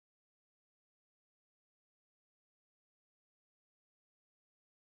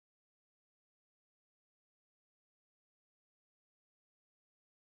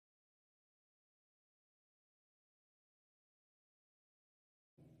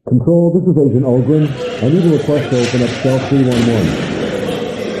Control, this is Agent Olgren. I need a request to open up cell 311.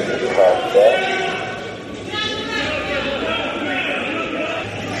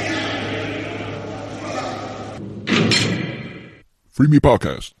 Free Me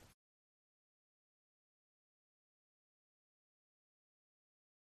Podcast.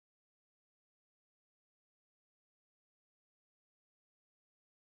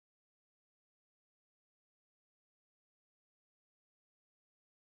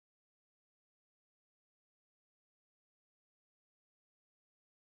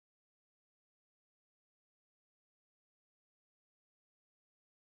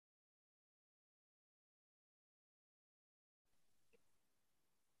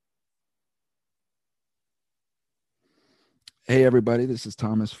 Hey everybody, this is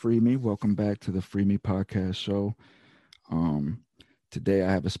Thomas Freeme. Welcome back to the Free Me Podcast show. Today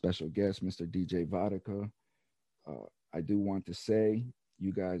I have a special guest, Mr. DJ Vodka. I do want to say,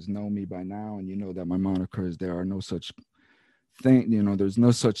 you guys know me by now, and you know that my moniker is there are no such thing, there's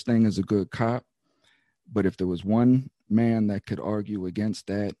no such thing as a good cop. But if there was one man that could argue against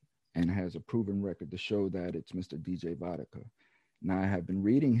that and has a proven record to show that, it's Mr. DJ Vodka. Now I have been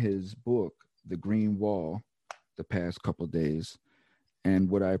reading his book, The Green Wall, the past couple of days, and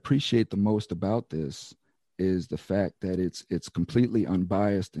what I appreciate the most about this is the fact that it's completely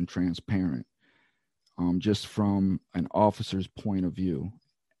unbiased and transparent, just from an officer's point of view,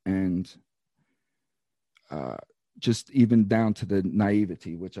 and just even down to the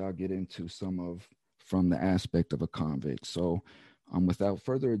naivety, which I'll get into some of from the aspect of a convict. So without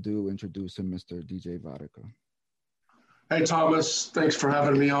further ado, introducing Mr. DJ Vodka. Hey, Thomas, thanks for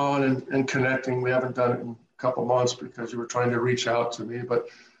having me on and connecting. We haven't done it in a couple months because you were trying to reach out to me. But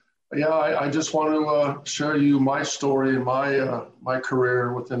yeah, I just want to share you my story and my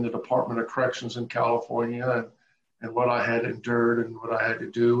career within the Department of Corrections in California and what I had endured and what I had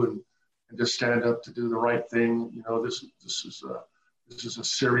to do and just stand up to do the right thing. You know, this is a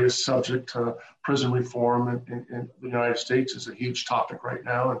serious subject. Prison reform in the United States is a huge topic right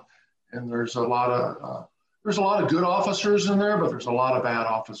now. And there's a lot of good officers in there, but there's a lot of bad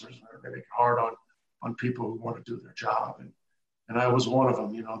officers in there. They make it hard on people who want to do their job. And I was one of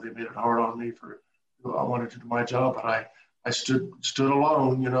them. You know, they made it hard on me I wanted to do my job, but I stood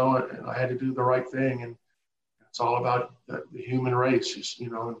alone, you know, and I had to do the right thing. And it's all about the human race,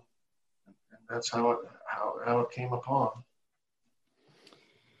 you know, and that's how it came upon.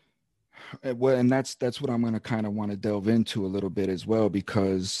 Well, and that's what I'm going to kind of want to delve into a little bit as well,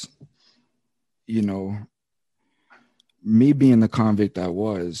 because, you know, me being the convict I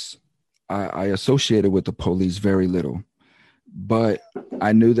was, I associated with the police very little, but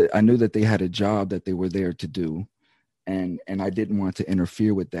I knew that they had a job that they were there to do, and I didn't want to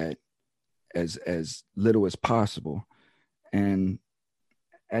interfere with that as little as possible. And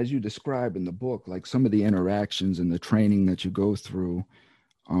as you describe in the book, like some of the interactions and the training that you go through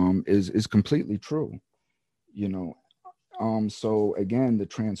is completely true, you know. So again, the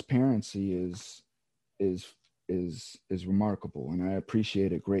transparency is remarkable, and I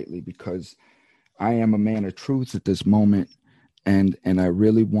appreciate it greatly, because I am a man of truth at this moment, and I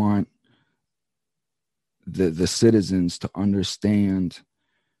really want the citizens to understand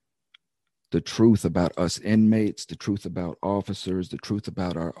the truth about us inmates, the truth about officers, the truth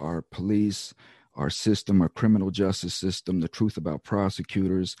about our police, our system, our criminal justice system, the truth about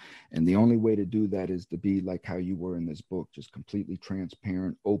prosecutors. And the only way to do that is to be like how you were in this book, just completely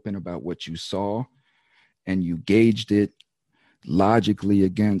transparent, open about what you saw, and you gauged it logically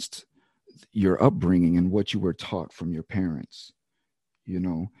against your upbringing and what you were taught from your parents, you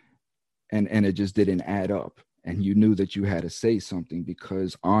know, and it just didn't add up. And you knew that you had to say something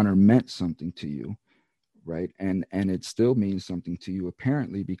because honor meant something to you, right? And it still means something to you,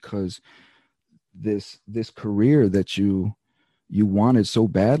 apparently, because this career that you wanted so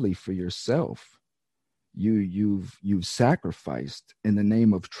badly for yourself, you've sacrificed in the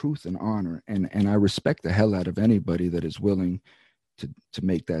name of truth and honor, and I respect the hell out of anybody that is willing to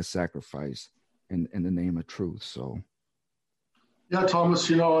make that sacrifice in the name of truth. So yeah, Thomas,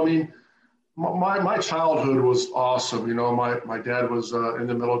 you know, I mean, my childhood was awesome. You know, my dad was in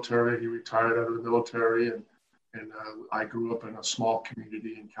the military. He retired out of the military, and I grew up in a small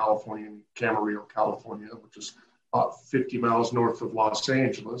community in California, in Camarillo, California, which is about 50 miles north of Los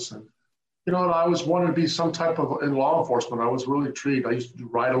Angeles. And you know, I always wanted to be some type of in law enforcement. I was really intrigued. I used to do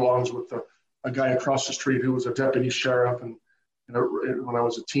ride-alongs with a guy across the street who was a deputy sheriff, and you know, when I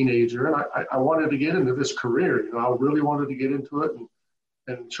was a teenager, and I wanted to get into this career. You know, I really wanted to get into it.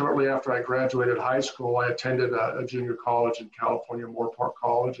 And shortly after I graduated high school, I attended a junior college in California, Moorpark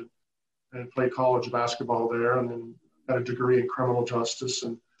College, and played college basketball there, and then got a degree in criminal justice.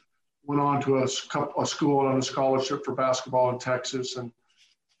 And went on to a school on a scholarship for basketball in Texas. And,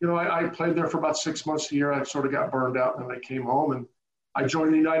 I played there for about 6 months a year. I sort of got burned out, and then I came home and I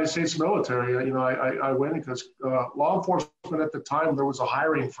joined the United States military. I went because law enforcement at the time, there was a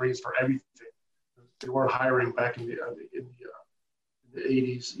hiring freeze for everything. They weren't hiring back in the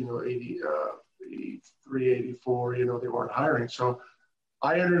 80s, 83, 84, they weren't hiring. So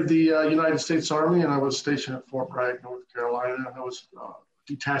I entered the United States Army, and I was stationed at Fort Bragg, North Carolina. And I was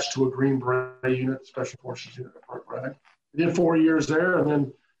detached to a Green Beret unit, Special Forces unit at Fort Bragg. I did 4 years there, and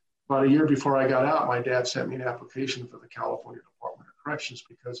then about a year before I got out, my dad sent me an application for the California Department of Corrections,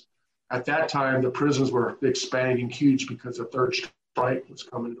 because at that time the prisons were expanding huge because the third strike was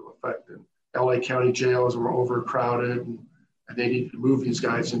coming into effect, and LA County jails were overcrowded, and they needed to move these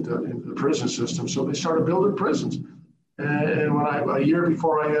guys into the prison system. So they started building prisons. And when a year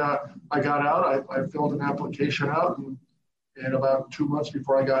before I got out, I filled an application out, and about 2 months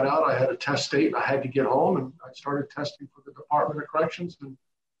before I got out, I had a test date. I had to get home, and I started testing for the Department of Corrections. And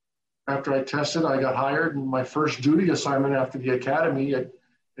after I tested, I got hired. And my first duty assignment after the academy at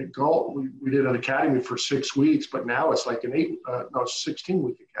Galt, we did an academy for 6 weeks, but now it's like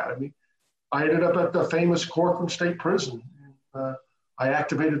 16-week academy. I ended up at the famous Corcoran State Prison. I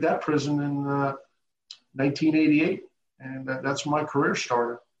activated that prison in 1988, and that's when my career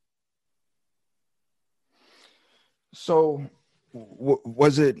started. So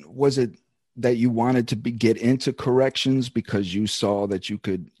was it that you wanted to get into corrections because you saw that you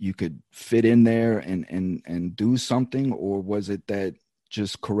could fit in there and do something, or was it that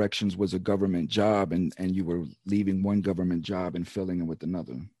just corrections was a government job and you were leaving one government job and filling in with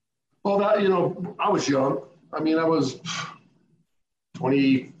another? Well, I was young. I mean, I was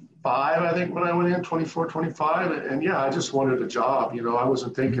 25, I think, when I went in, 24, 25. And yeah, I just wanted a job. I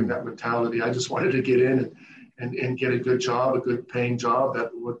wasn't thinking that mentality. I just wanted to get in and get a good job, a good paying job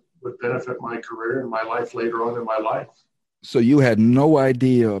that would benefit my career and my life later on in my life. So you had no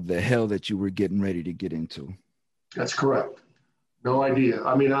idea of the hell that you were getting ready to get into? That's correct. No idea.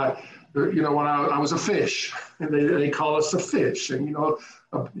 I mean, when I was a fish, and they call us the fish, and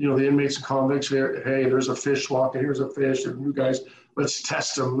the inmates and convicts, hey, there's a fish walking, here's a fish, and you guys, let's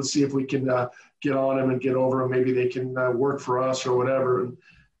test them, let's see if we can get on them and get over them, maybe they can work for us or whatever.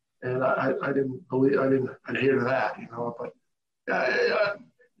 And I didn't adhere to that, but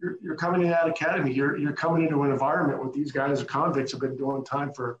you're coming in that academy, you're coming into an environment with these guys, convicts, have been doing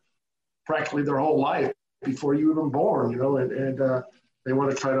time for practically their whole life before you even born, and they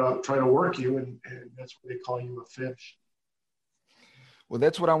want to try to work you, and that's what they call you, a fish. Well,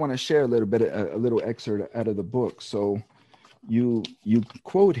 that's what I want to share a little excerpt out of the book. So you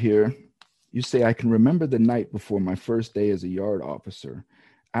quote here, you say, "I can remember the night before my first day as a yard officer.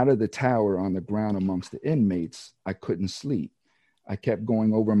 Out of the tower on the ground amongst the inmates, I couldn't sleep. I kept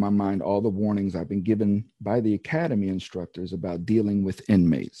going over in my mind all the warnings I've been given by the academy instructors about dealing with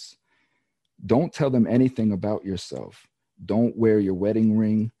inmates. Don't tell them anything about yourself. Don't wear your wedding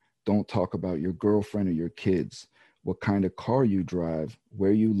ring. Don't talk about your girlfriend or your kids, what kind of car you drive,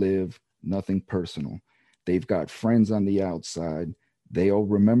 where you live, nothing personal. They've got friends on the outside. They'll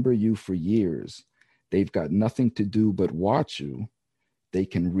remember you for years. They've got nothing to do but watch you. They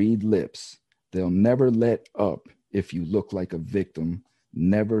can read lips. They'll never let up if you look like a victim.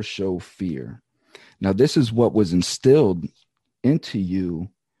 Never show fear." Now, this is what was instilled into you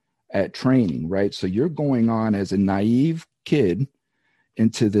at training, right? So you're going on as a naive kid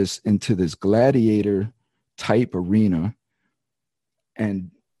into this gladiator type arena,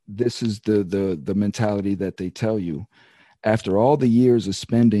 and this is the mentality that they tell you. After all the years of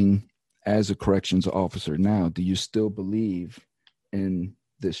spending as a corrections officer now, do you still believe in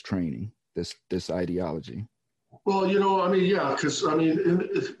this training, this ideology? Well, because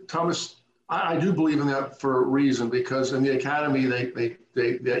Thomas, I do believe in that for a reason, because in the academy, they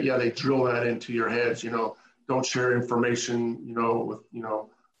drill that into your heads, don't share information, with, as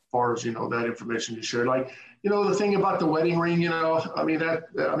far as, that information you share. Like, the thing about the wedding ring,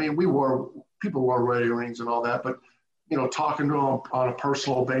 people wore wedding rings and all that, but, talking to them on a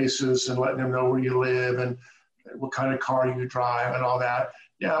personal basis and letting them know where you live and what kind of car you drive and all that.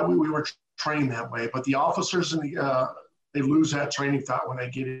 Yeah, we were trained that way, but the officers they lose that training thought when they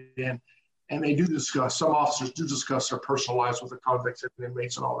get in, and they do discuss. Some officers do discuss their personal lives with the convicts and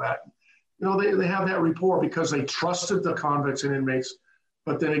inmates and all that. They have that rapport because they trusted the convicts and inmates.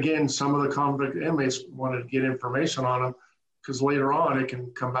 But then again, some of the convict inmates wanted to get information on them because later on it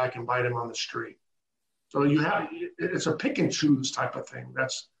can come back and bite them on the street. So it's a pick and choose type of thing.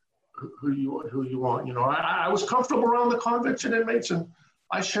 That's who you want. I was comfortable around the convicts and inmates, and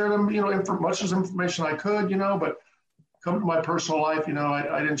I shared them, much as information I could, but come to my personal life,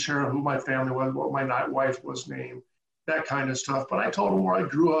 I didn't share who my family was, what my wife was named, that kind of stuff. But I told them where I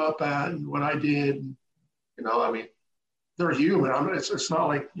grew up at and what I did. I mean, they're human. It's not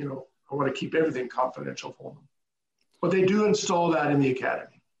like, I want to keep everything confidential for them. But they do install that in the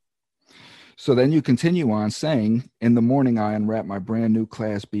academy. So then you continue on saying, in the morning, I unwrapped my brand new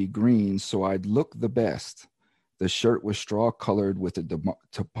Class B greens so I'd look the best. The shirt was straw colored with a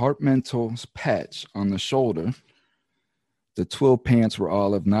departmental patch on the shoulder. The twill pants were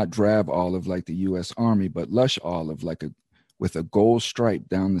olive, not drab olive like the U.S. Army, but lush olive with a gold stripe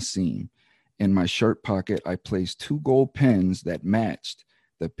down the seam. In my shirt pocket, I placed 2 gold pins that matched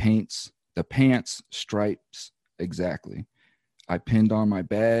the pants stripes exactly. I pinned on my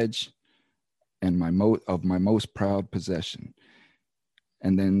badge and my most proud possession.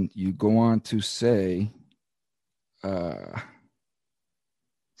 And then you go on to say,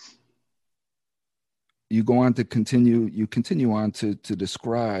 you continue on to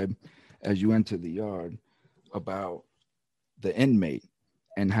describe as you enter the yard about the inmate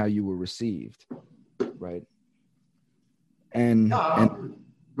and how you were received, right? And go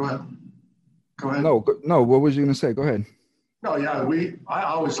ahead. No, what was you going to say? Go ahead. No, yeah, I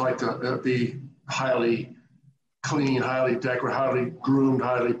always like to be highly clean, highly decorated, highly groomed,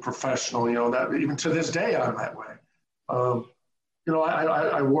 highly professional, that even to this day, I'm that way.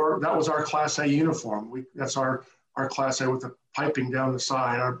 I wore, that was our Class A uniform. That's our Class A with the piping down the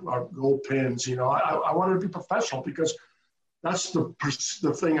side, our gold pins, I wanted to be professional because that's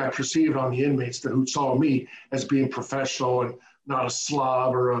the thing I perceived on the inmates who saw me as being professional and not a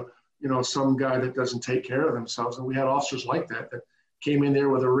slob or some guy that doesn't take care of themselves. And we had officers like that came in there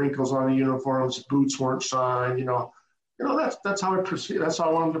with the wrinkles on the uniforms, boots weren't shined, that's how I perceive. That's how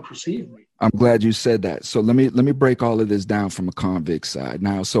I wanted to perceive me. I'm glad you said that. So let me break all of this down from a convict side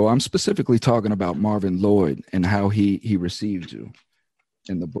now. So I'm specifically talking about Marvin Lloyd and how he received you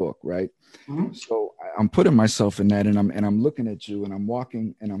in the book, right? Mm-hmm. So I'm putting myself in that, and I'm looking at you, and I'm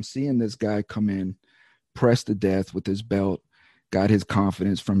walking, and I'm seeing this guy come in, pressed to death with his belt, got his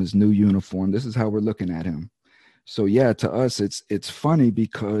confidence from his new uniform. This is how we're looking at him. So yeah, to us, it's funny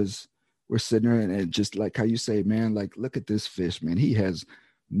because we're sitting there and just like how you say, man, like, look at this fish, man. He has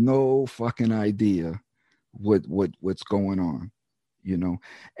no fucking idea what's going on,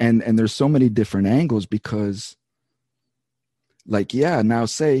 and there's so many different angles because like, yeah, now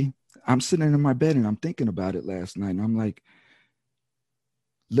say I'm sitting in my bed and I'm thinking about it last night and I'm like,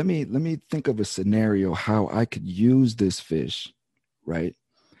 let me think of a scenario how I could use this fish, right?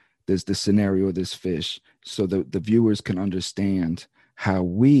 There's the scenario of this fish so the viewers can understand how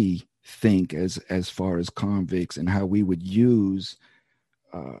we think as far as convicts and how we would use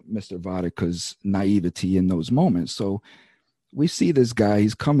Mr. Vodka's naivety in those moments. So we see this guy,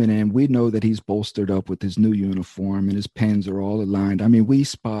 he's coming in. We know that he's bolstered up with his new uniform and his pens are all aligned. I mean, we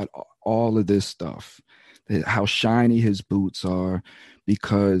spot all of this stuff, how shiny his boots are,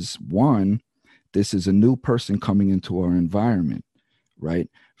 because one, this is a new person coming into our environment, right?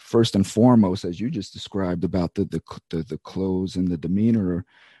 First and foremost, as you just described about the clothes and the demeanor,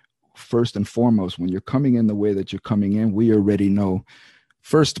 first and foremost, when you're coming in the way that you're coming in, we already know.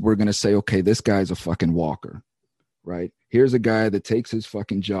 First, we're going to say, okay, this guy's a fucking walker, right? Here's a guy that takes his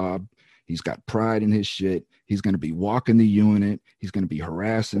fucking job. He's got pride in his shit. He's going to be walking the unit. He's going to be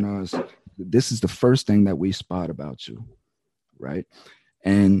harassing us. This is the first thing that we spot about you, right?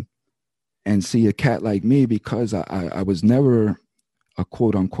 And see a cat like me, because I was never a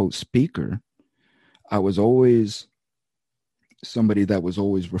quote unquote speaker. I was always somebody that was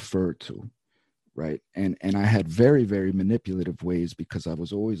always referred to, right? And I had very, very manipulative ways because I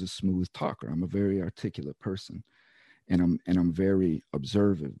was always a smooth talker. I'm a very articulate person, and I'm very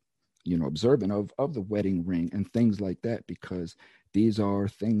observant of the wedding ring and things like that, because these are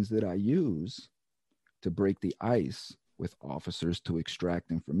things that I use to break the ice with officers to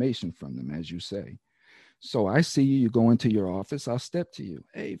extract information from them, as you say. So I see you go into your office, I'll step to you.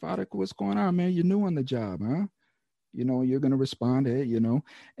 Hey, Vodka, what's going on, man? You're new on the job, huh? You're going to respond, hey,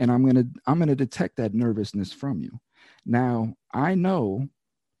 and I'm going to detect that nervousness from you. Now, I know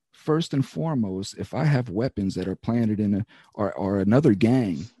first and foremost, if I have weapons that are planted in or another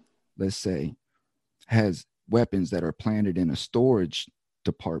gang, let's say, has weapons that are planted in a storage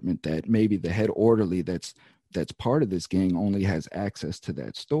department that maybe the head orderly that's part of this gang only has access to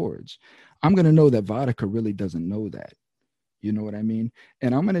that storage, I'm going to know that Vodka really doesn't know that. You know what I mean?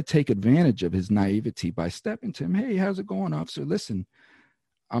 And I'm going to take advantage of his naivety by stepping to him. Hey, how's it going, officer? Listen,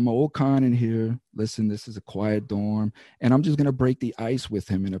 I'm an old con in here. Listen, this is a quiet dorm. And I'm just going to break the ice with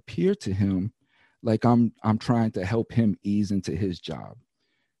him and appear to him like I'm trying to help him ease into his job.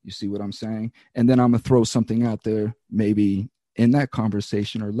 You see what I'm saying? And then I'm going to throw something out there, maybe in that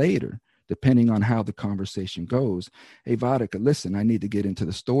conversation or later, depending on how the conversation goes. Hey, Vodka, listen, I need to get into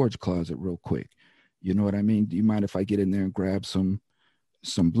the storage closet real quick. You know what I mean? Do you mind if I get in there and grab some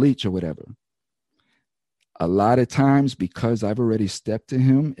bleach or whatever? A lot of times, because I've already stepped to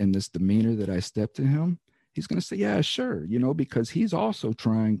him in this demeanor that I stepped to him, he's going to say, yeah, sure, you know, because he's also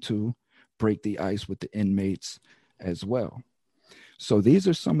trying to break the ice with the inmates as well. So these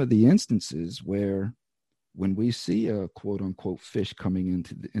are some of the instances where when we see a quote unquote fish coming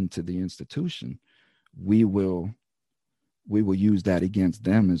into the institution, we will use that against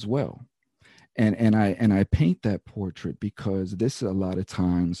them as well. And I paint that portrait because this a lot of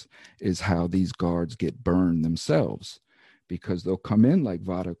times is how these guards get burned themselves, because they'll come in like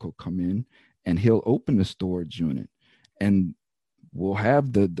Vodok will come in and he'll open the storage unit and we'll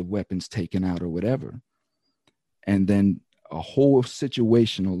have the weapons taken out or whatever. And then a whole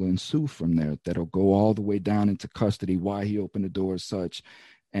situation will ensue from there that'll go all the way down into custody, why he opened the door as such,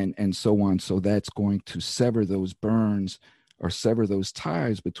 and so on. So that's going to sever those burns or sever those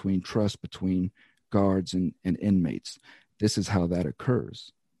ties between trust between guards and inmates. This is how that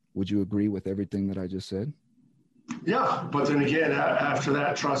occurs. Would you agree with everything that I just said? Yeah, but then again, after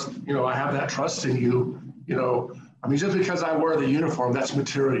that trust, you know, I have that trust in you, you know, I mean, just because I wear the uniform, that's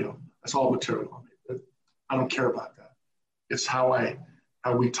material. That's all material. I don't care about that. It's how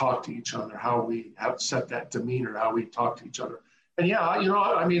we talk to each other, how we have set that demeanor, how we talk to each other. And yeah, you know,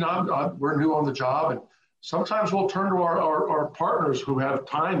 I mean, we're new on the job, and sometimes we'll turn to our partners who have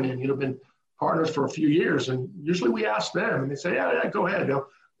time and, you know, been partners for a few years. And usually we ask them and they say, yeah, go ahead. You know,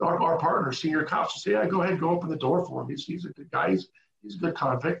 our partner, senior cops, will say, yeah, go ahead, go open the door for him. He's a good guy. He's a good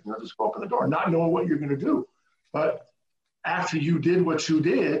convict. You know, just go open the door, not knowing what you're going to do. But after you did what you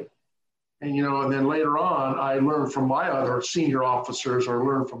did, and, you know, and then later on, I learned from my other senior officers or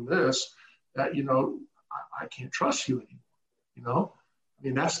learned from this that, you know, I can't trust you anymore. You know, I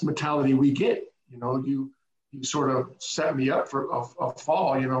mean, that's the mentality we get. You know, you sort of set me up for a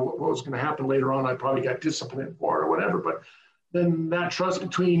fall. You know, what was going to happen later on, I probably got disciplined for it or whatever. But then that trust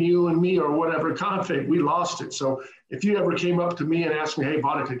between you and me or whatever conflict, we lost it. So if you ever came up to me and asked me, hey,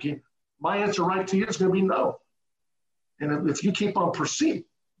 Vodka, my answer right to you is going to be no. And if you keep on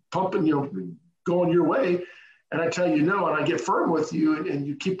pumping, you know, going your way, and I tell you no, and I get firm with you and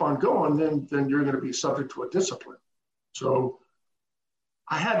you keep on going, then you're going to be subject to a discipline. So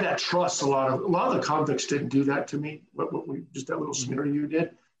I had that trust. A lot of the convicts didn't do that to me. Just that little smear you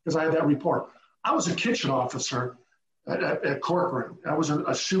did, because I had that report. I was a kitchen officer at Corcoran. I was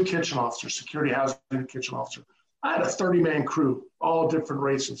a SHU kitchen officer, security housing kitchen officer. I had a 30-man crew, all different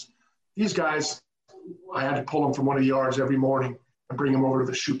races. These guys, I had to pull them from one of the yards every morning and bring them over to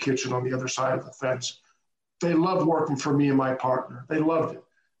the SHU kitchen on the other side of the fence. They loved working for me and my partner. They loved it.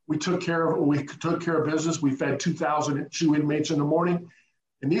 We took care of business. We fed 2,000 SHU inmates in the morning.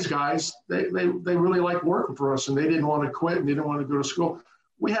 And these guys, they really liked working for us, and they didn't want to quit and they didn't want to go to school.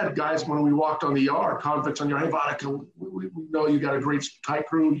 We had guys when we walked on the yard, convicts on the yard, hey, Vodka, we know you got a great tight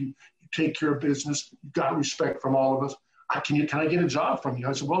crew. You take care of business. You got respect from all of us. Can I get a job from you?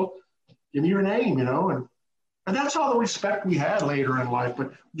 I said, well, give me your name, you know. And that's all the respect we had later in life.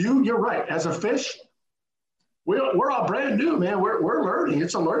 But you're right. As a fish, we're all brand new, man. We're learning.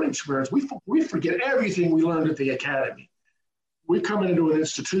 It's a learning experience. We forget everything we learned at the academy. We come into an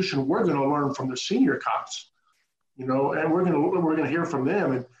institution, we're going to learn from the senior cops, you know, and we're going to hear from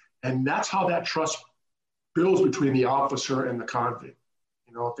them. And that's how that trust builds between the officer and the convict.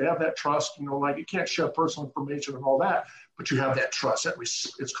 You know, if they have that trust, you know, like you can't share personal information and all that, but you have that trust.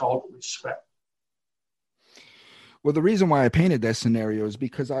 It's called respect. Well, the reason why I painted that scenario is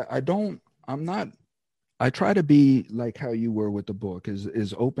because I try to be like how you were with the book,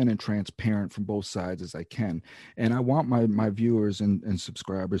 is open and transparent from both sides as I can. And I want my viewers and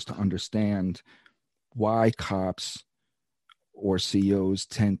subscribers to understand why cops or CEOs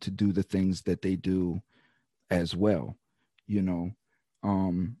tend to do the things that they do as well, you know.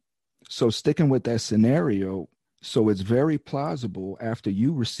 So sticking with that scenario, so it's very plausible after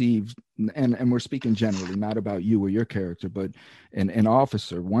you received, and we're speaking generally, not about you or your character, but an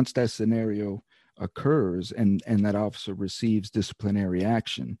officer, once that scenario occurs and that officer receives disciplinary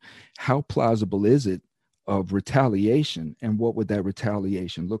action, how plausible is it of retaliation, and what would that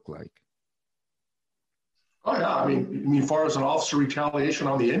retaliation look like? Oh yeah, I mean, you mean as far as an officer retaliation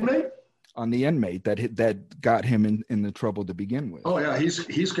on the inmate? On the inmate that got him in the trouble to begin with. Oh yeah,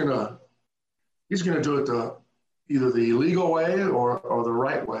 he's gonna do it either the illegal way or the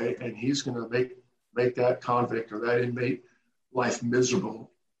right way, and he's gonna make that convict or that inmate life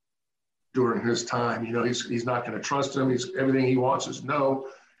miserable during his time. You know, he's not going to trust him. Everything he wants is no.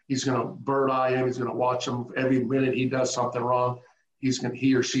 he's going to bird eye him. He's going to watch him every minute he does something wrong.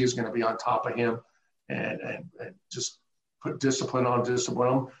 He or she is going to be on top of him and just put discipline on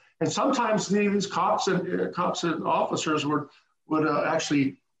him. And sometimes these cops and officers would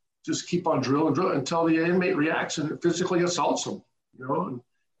actually just keep on drilling until the inmate reacts and physically assaults them,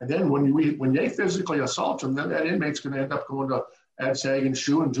 And then when they physically assault them, then that inmate's going to end up going to ADSAG and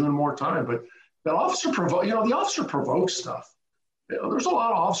SHU and doing more time. But the officer provokes stuff. There's a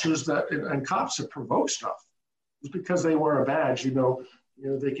lot of officers and cops that provoke stuff. Just because they wear a badge,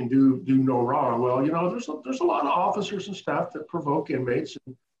 they can do no wrong. Well, there's a lot of officers and staff that provoke inmates,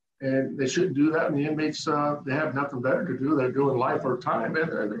 and they shouldn't do that. And the inmates, they have nothing better to do. They're doing life or time,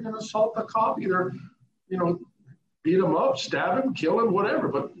 and they're going to assault the cop, either, beat him up, stab him, kill him, whatever.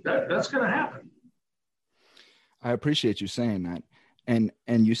 But that's going to happen. I appreciate you saying that, and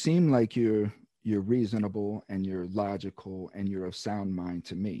you seem like you're reasonable and you're logical and you're of sound mind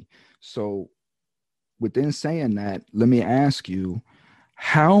to me. So within saying that, let me ask you,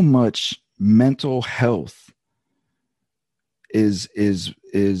 how much mental health is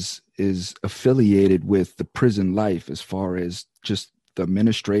affiliated with the prison life, as far as just the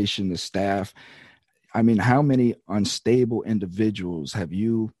administration, the staff? I mean, how many unstable individuals have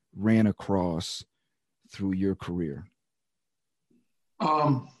you ran across through your career?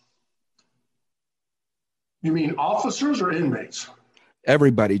 You mean officers or inmates?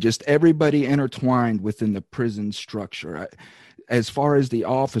 Everybody intertwined within the prison structure. As far as the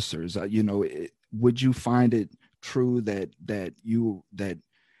officers, would you find it true that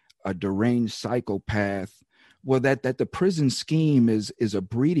a deranged psychopath, that the prison scheme is a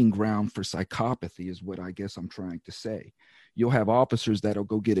breeding ground for psychopathy, is what I guess I'm trying to say. You'll have officers that'll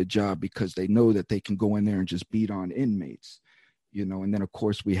go get a job because they know that they can go in there and just beat on inmates, and then of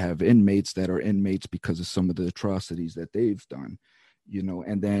course we have inmates that are inmates because of some of the atrocities that they've done,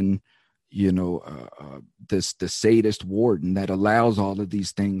 and then, the sadist warden that allows all of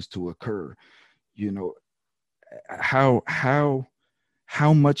these things to occur. How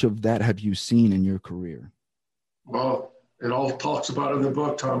much of that have you seen in your career? Well, it all talks about in the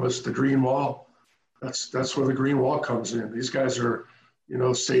book, Thomas, the green wall. That's where the green wall comes in. These guys are,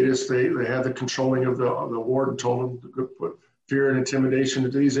 sadists. They have the controlling of the warden told them to put fear and intimidation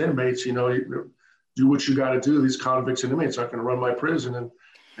into these inmates. You do what you got to do. These convicts and inmates aren't going to run my prison.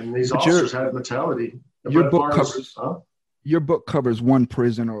 And these officers had mentality. Your book covers one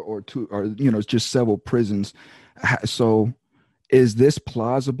prison or two, or, just several prisons. So is this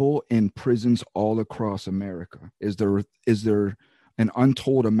plausible in prisons all across America? Is there an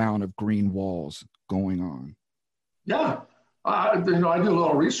untold amount of green walls going on? Yeah. I do a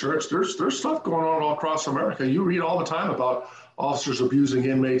little research. There's stuff going on all across America. You read all the time about officers abusing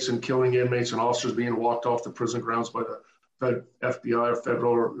inmates and killing inmates, and officers being walked off the prison grounds by the FBI or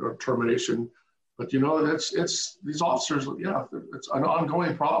federal or termination. But it's these officers. Yeah, it's an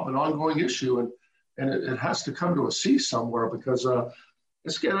ongoing problem, an ongoing issue, and it has to come to a cease somewhere, because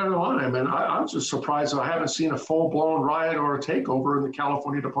it's getting out of line. And I'm just surprised I haven't seen a full-blown riot or a takeover in the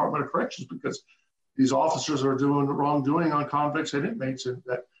California Department of Corrections, because these officers are doing wrongdoing on convicts and inmates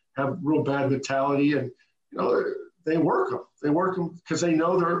that have real bad mentality, and they work them because they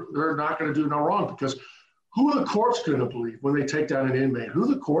know they're not going to do no wrong. Because who are the courts going to believe when they take down an inmate? Who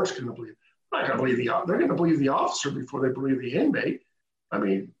are the courts going to believe? They're not going to believe they're going to believe the officer before they believe the inmate. I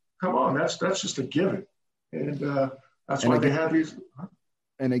mean, come on, that's just a given, and that's why they have these.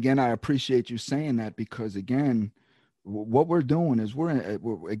 And again, I appreciate you saying that, because again, what we're doing is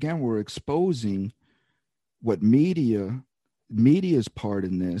we're exposing what media's part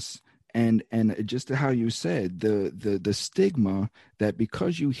in this, and just how you said, the stigma that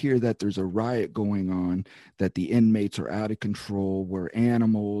because you hear that there's a riot going on, that the inmates are out of control, we're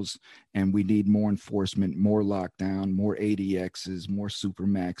animals, and we need more enforcement, more lockdown, more ADXs, more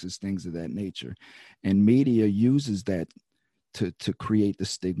supermaxes, things of that nature. And media uses that to create the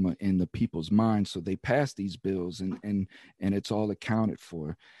stigma in the people's minds, so they pass these bills, and it's all accounted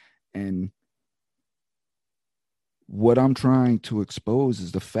for. And what I'm trying to expose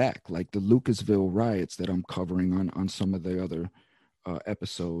is the fact, like the Lucasville riots that I'm covering on some of the other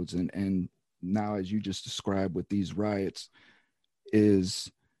episodes, and now as you just described with these riots, is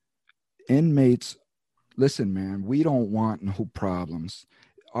inmates. Listen, man, we don't want no problems.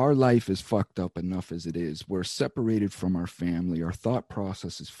 Our life is fucked up enough as it is. We're separated from our family. Our thought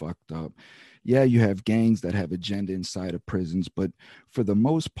process is fucked up. Yeah, you have gangs that have agenda inside of prisons, but for the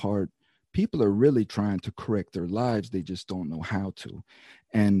most part, people are really trying to correct their lives. They just don't know how to.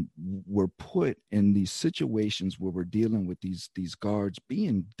 And we're put in these situations where we're dealing with these guards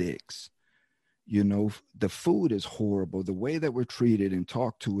being dicks. You know, the food is horrible. The way that we're treated and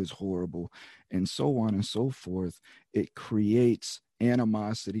talked to is horrible, and so on and so forth. It creates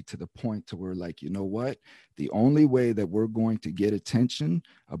animosity to the point to where, like, you know what? The only way that we're going to get attention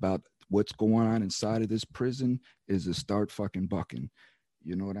about what's going on inside of this prison is to start fucking bucking.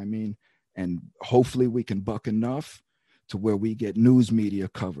 You know what I mean? And hopefully we can buck enough to where we get news media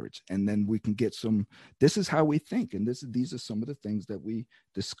coverage, and then we can get some. This is how we think, and these are some of the things that we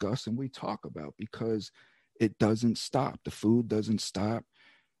discuss and we talk about, because it doesn't stop. The food doesn't stop.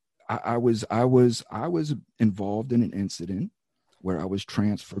 I was involved in an incident where I was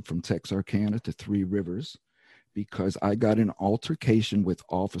transferred from Texarkana to Three Rivers because I got an altercation with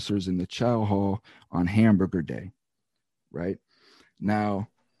officers in the chow hall on Hamburger Day. Right now,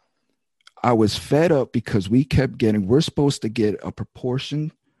 I was fed up because we're supposed to get a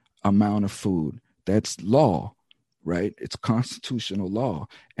proportion amount of food. That's law, right? It's constitutional law.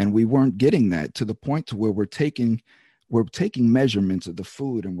 And we weren't getting that, to the point to where we're taking measurements of the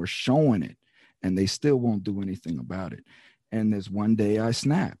food and we're showing it, and they still won't do anything about it. And there's one day I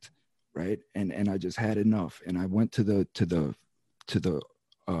snapped, right? And I just had enough. And I went to the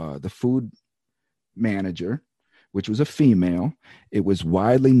food manager, which was a female. It was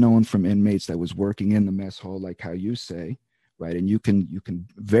widely known from inmates that was working in the mess hall, like how you say, right? And you can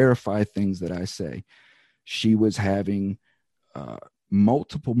verify things that I say. She was having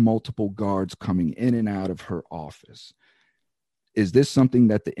multiple guards coming in and out of her office. Is this something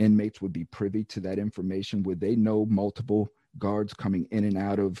that the inmates would be privy to, that information? Would they know multiple guards coming in and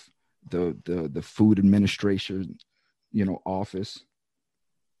out of the food administration, office?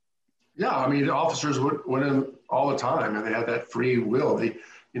 Yeah, I mean, officers went in all the time, and they had that free will.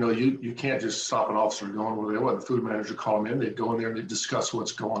 You can't just stop an officer going where they want. The food manager call them in. They'd go in there and they'd discuss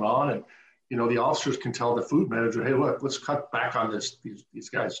what's going on, and the officers can tell the food manager, "Hey, look, let's cut back on these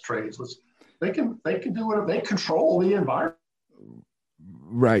guys' trays. They can do whatever. They control the environment."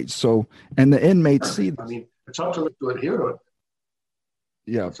 Right. So, and the inmates see this. I mean, it's up to them to adhere to it.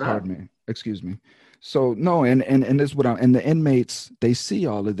 Yeah, pardon me. Excuse me. So no, and this is what and the inmates, they see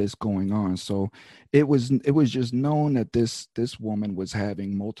all of this going on. So it was just known that this woman was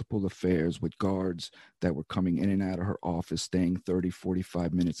having multiple affairs with guards that were coming in and out of her office, staying 30,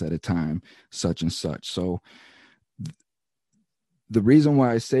 45 minutes at a time, such and such. So the reason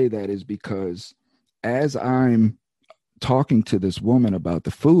why I say that is because as I'm talking to this woman about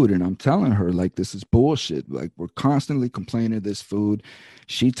the food, and I'm telling her, like, this is bullshit. Like, we're constantly complaining of this food.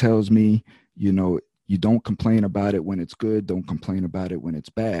 She tells me, you don't complain about it when it's good. Don't complain about it when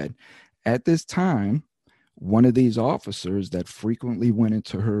it's bad. At this time, one of these officers that frequently went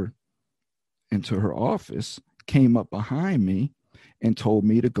into her office came up behind me and told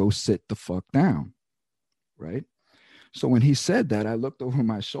me to go sit the fuck down. Right. So when he said that, I looked over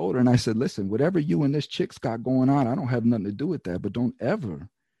my shoulder and I said, listen, whatever you and this chick's got going on, I don't have nothing to do with that, but don't ever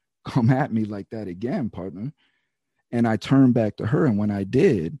come at me like that again, partner. And I turned back to her. And when I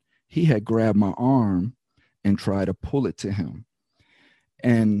did, he had grabbed my arm and tried to pull it to him.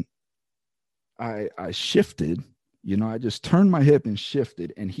 And I shifted, I just turned my hip and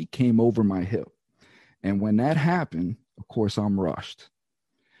shifted, and he came over my hip. And when that happened, of course, I'm rushed.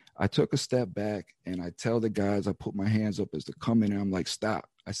 I took a step back and I tell the guys, I put my hands up as to come in, and I'm like, stop.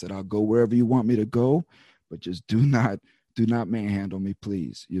 I said, I'll go wherever you want me to go, but just do not manhandle me,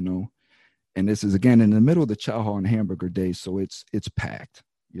 please, And this is, again, in the middle of the chow hall on Hamburger Day, so it's packed,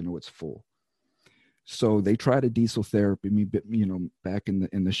 it's full. So they tried to diesel therapy me, back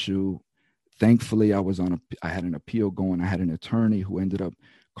in the shoe. Thankfully, I had an appeal going. I had an attorney who ended up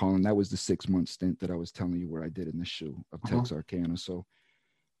calling. That was the 6-month stint that I was telling you where I did in the shoe of Texarkana. So,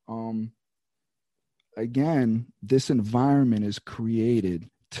 again, this environment is created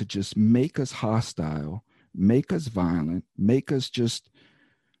to just make us hostile, make us violent, make us just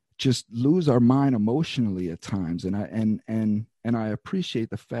lose our mind emotionally at times. And I appreciate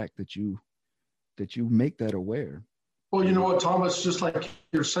the fact that you make that aware. Well, you know what, Thomas, just like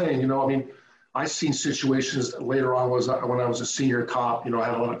you're saying, I mean, I've seen situations later on when I was a senior cop, I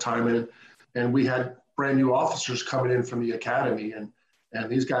had a lot of time in it, and we had brand new officers coming in from the academy, and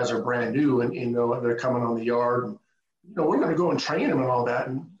these guys are brand new, and they're coming on the yard, and we're going to go and train them and all that.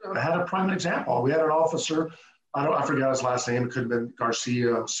 And I had a prime example. We had an officer, I forgot his last name, it could have been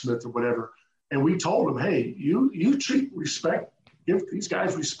Garcia, Smith, or whatever, and we told him, hey, you treat respect, give these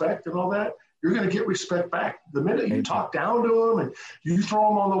guys respect and all that, you're going to get respect back. The minute you talk down to them and you throw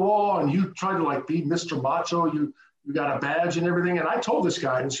them on the wall and you try to be Mr. Macho, you got a badge and everything. And I told this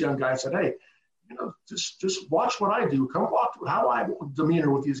young guy, I said, hey, just watch what I do. Come watch how I demeanor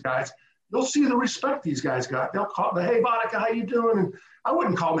with these guys. you'll see the respect these guys got. They'll call me, hey, Vodka, how you doing? And I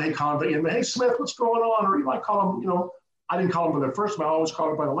wouldn't call them, hey, convict, and hey, Smith, what's going on? Or you might call them, I didn't call them by their first name. I always call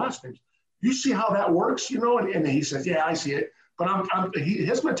them by the last names. You see how that works, And he says, yeah, I see it. But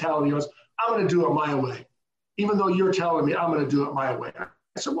his mentality was, I'm going to do it my way. Even though you're telling me I'm going to do it my way.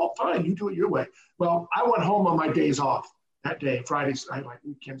 I said, well, fine, you do it your way. Well, I went home on my days off that day, Fridays, I had like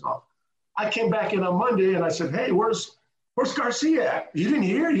weekends off. I came back in on Monday and I said, hey, where's Garcia at? You didn't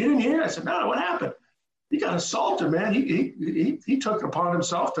hear? I said, no, what happened? He got assaulted, man. He took it upon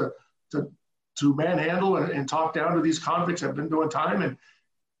himself to manhandle and talk down to these convicts that have been doing time. And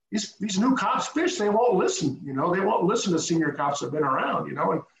these new cops, they won't listen. They won't listen to senior cops that have been around,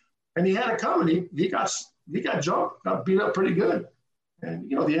 and he had it coming. He got jumped, got beat up pretty good. And,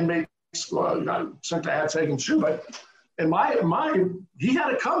 the inmates got sent to Hats, Egg, and Shoe. But he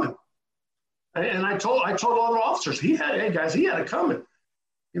had it coming. And I told all the officers, he had it coming.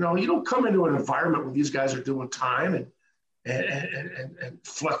 You don't come into an environment where these guys are doing time and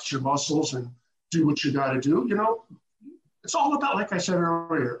flex your muscles and do what you got to do. It's all about, like I said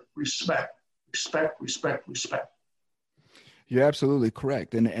earlier, respect. You're absolutely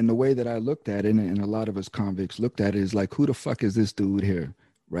correct. And the way that I looked at it, and a lot of us convicts looked at it, is like, who the fuck is this dude here?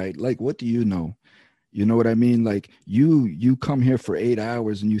 Right? Like, what do you know? You know what I mean? Like, you come here for 8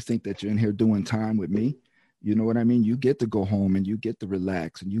 hours and you think that you're in here doing time with me. You know what I mean? You get to go home and you get to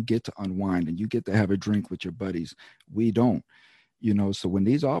relax and you get to unwind and you get to have a drink with your buddies. We don't, so when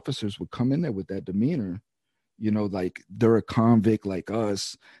these officers would come in there with that demeanor, like they're a convict like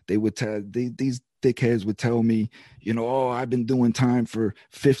us, they would tell these dickheads would tell me, oh, I've been doing time for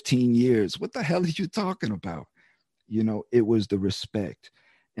 15 years. What the hell are you talking about? It was the respect.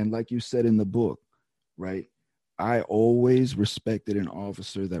 And like you said in the book, right? I always respected an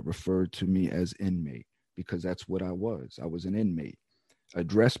officer that referred to me as inmate, because that's what I was. I was an inmate.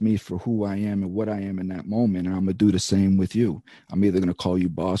 Address me for who I am and what I am in that moment, and I'm going to do the same with you. I'm either going to call you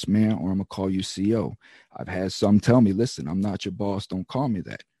boss man or I'm going to call you CO. I've had some tell me, listen, I'm not your boss. Don't call me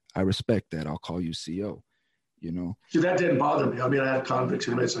that. I respect that. I'll call you CO, See, that didn't bother me. I mean, I had convicts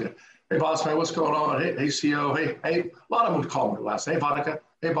who would say, hey, boss man, what's going on? Hey, CO, hey. A lot of them would call me last. Hey, Vodka.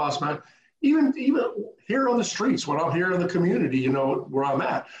 Hey, boss man. Even here on the streets, when I'm here in the community, where I'm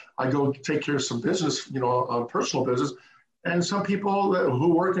at, I go take care of some business, personal business. And some people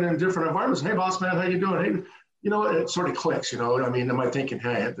who working in different environments, hey, boss man, how you doing? Hey, it sort of clicks, I mean, am I thinking,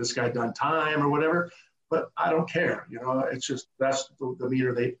 hey, had this guy done time or whatever? But I don't care, it's just, that's the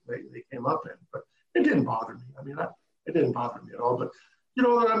meter they came up in. But it didn't bother me. I mean, it didn't bother me at all. But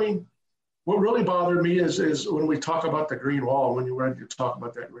what I mean? What really bothered me is when we talk about the green wall, when you were ready to talk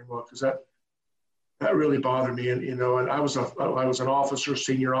about that green wall, because that really bothered me. And, and I was an officer,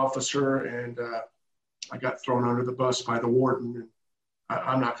 senior officer, and I got thrown under the bus by the warden, and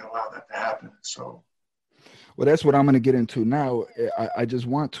I'm not going to allow that to happen. So. Well, that's what I'm going to get into now. I just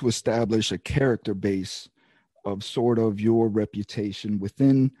want to establish a character base of sort of your reputation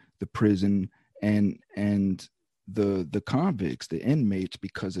within the prison and the convicts, the inmates,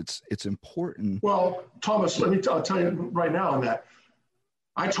 because it's important. Well, Thomas, I'll tell you right now on that.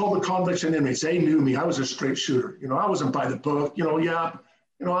 I told the convicts and inmates, they knew me. I was a straight shooter. I wasn't by the book.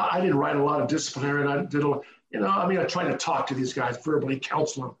 I didn't write a lot of disciplinary. I did I tried to talk to these guys, verbally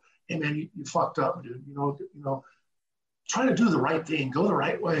counsel them. Hey man, you fucked up, dude. Try to do the right thing, go the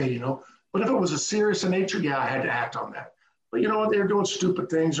right way. But if it was a serious in nature, I had to act on that. But they were doing stupid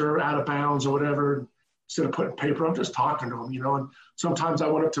things or out of bounds or whatever. Instead of putting paper, I'm just talking to them. And sometimes I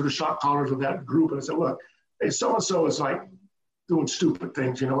went up to the shot callers of that group and I said, look, hey, so and so is like doing stupid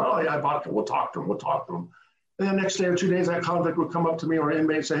things. Well, yeah, Vodka, we'll talk to them. And the next day or 2 days, that convict would come up to me or an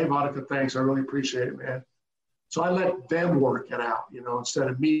inmate say, hey, Vodka, thanks. I really appreciate it, man. So I let them work it out, instead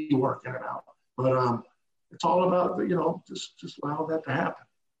of me working it out. But it's all about, just allow that to happen.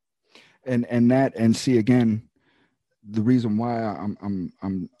 And see, again, the reason why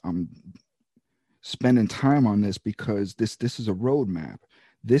I'm spending time on this, because this is a roadmap.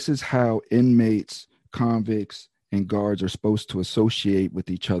 This is how inmates, convicts, and guards are supposed to associate with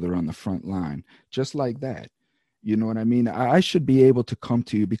each other on the front line, just like that. You know what I mean? I should be able to come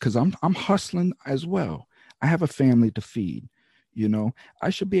to you because I'm hustling as well. I have a family to feed. I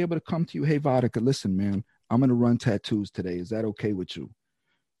should be able to come to you. Hey, Vodka, listen, man, I'm going to run tattoos today. Is that okay with you?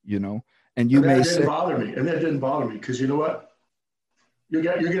 And you may say, and that didn't bother me because you know what? You're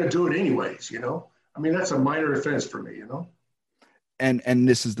going to do it anyways. I mean, that's a minor offense for me. And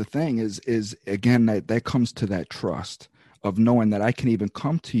this is the thing is again, that comes to that trust of knowing that I can even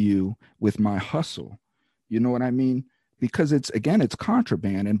come to you with my hustle. You know what I mean? Because it's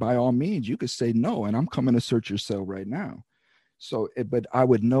contraband. And by all means, you could say no, and I'm coming to search your cell right now. So, but I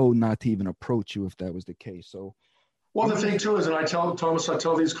would know not to even approach you if that was the case. So, well, the thing too is, and I tell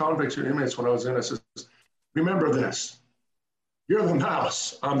these convicts or inmates when I was in, I says, remember this: you're the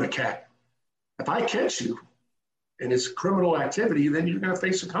mouse, I'm the cat. If I catch you and it's criminal activity, then you're going to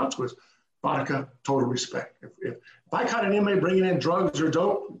face the consequence. Vodka, total respect. If I caught an inmate bringing in drugs or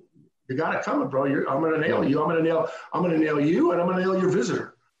dope, you got it coming, bro. I'm going to nail you. I'm going to nail you, and I'm going to nail your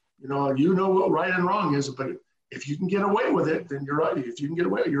visitor. You know what right and wrong is. But if you can get away with it, then you're right. If you can get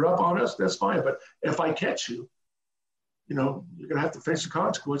away, you're up on us. That's fine. But if I catch you, you're going to have to face the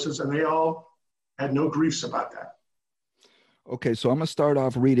consequences. And they all had no griefs about that. Okay, so I'm going to start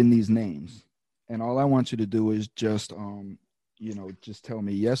off reading these names. And all I want you to do is just, just tell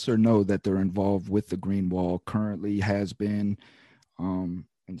me yes or no that they're involved with the Green Wall, currently, has been, and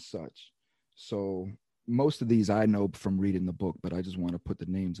such. So most of these I know from reading the book, but I just want to put the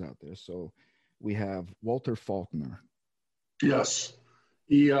names out there. So we have Walter Faulkner. Yes,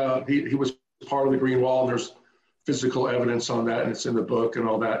 he was part of the Green Wall. There's physical evidence on that, and it's in the book and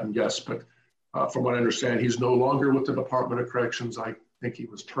all that. And yes, but from what I understand, he's no longer with the Department of Corrections. I think he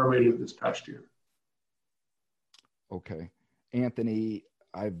was terminated this past year. Okay. Anthony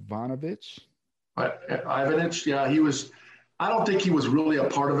Ivanovich? Ivanich, yeah, he was, I don't think he was really a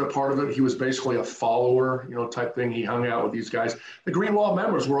part of it. He was basically a follower, type thing. He hung out with these guys. The Green Wall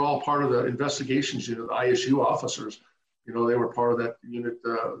members were all part of the investigations unit, the ISU officers. They were part of that unit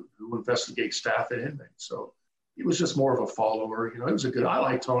who investigate staff and inmates. So he was just more of a follower. He was I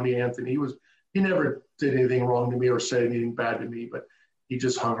like Tony Anthony. He never did anything wrong to me or said anything bad to me, but he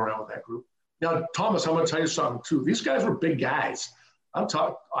just hung around with that group. Now, Thomas, I'm going to tell you something too. These guys were big guys.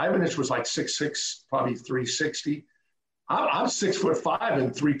 Ivanich was like 6'6", probably 360. I'm 6'5"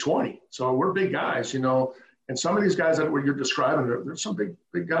 and 320. So we're big guys, And some of these guys that you're describing, they're some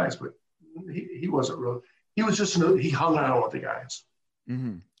big guys, but he wasn't really. He was just he hung out with the guys.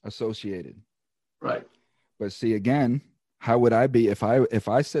 Mm-hmm. Associated. Right. But see, again, how would I be if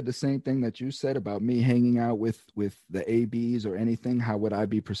I said the same thing that you said about me hanging out with the ABs or anything? How would I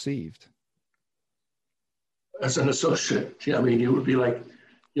be perceived? As an associate, yeah, I mean, you would be like,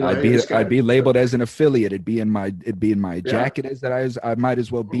 I'd be labeled as an affiliate. It'd be in my jacket as that I might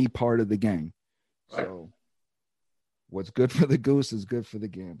as well be part of the gang. Right. So, what's good for the goose is good for the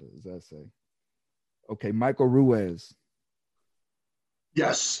gander, as I say. Okay, Michael Ruiz.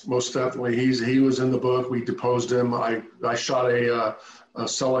 Yes, most definitely. He was in the book. We deposed him. I shot a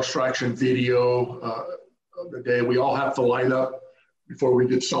cell extraction video the day. We all have to line up before we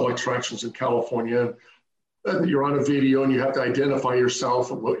did cell extractions in California. You're on a video and you have to identify yourself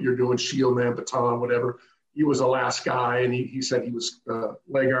and what you're doing, shield man, baton, whatever. He was the last guy, and he said he was a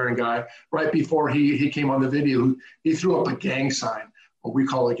leg iron guy. Right before he came on the video, he threw up a gang sign, what we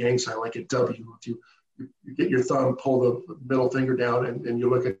call a gang sign, like a W. If you get your thumb, pull the middle finger down, and you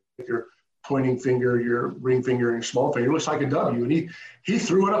look at your pointing finger, your ring finger, and your small finger, it looks like a W. And he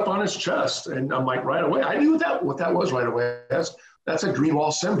threw it up on his chest, and I'm like, right away, I knew what that was right away. That's a Green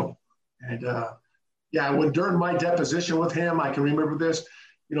Wall symbol. And when during my deposition with him, I can remember this,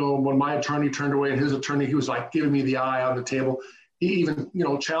 when my attorney turned away and his attorney, he was like giving me the eye on the table. He even,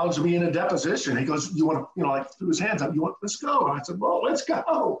 challenged me in a deposition. He goes, you want to, like threw his hands up, let's go. And I said, well, let's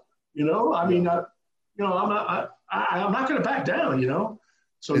go. I mean, I'm not going to back down,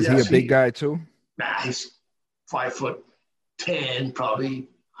 So is he a big guy too? Nah, he's 5'10", probably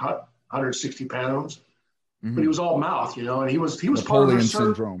 160 pounds, but he was all mouth, and he was Napoleon part of the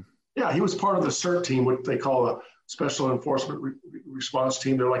syndrome. Yeah, he was part of the CERT team, what they call a special enforcement response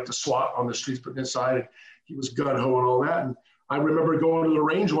team. They're like the SWAT on the streets, but inside, and he was gun-ho and all that. And I remember going to the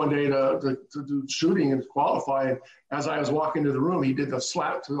range one day to do shooting and qualify. And as I was walking to the room, he did the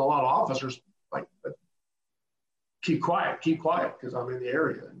slap to a lot of officers, like, keep quiet, because I'm in the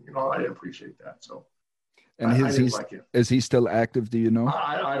area. And, I didn't appreciate that. So, and is he still active? Do you know?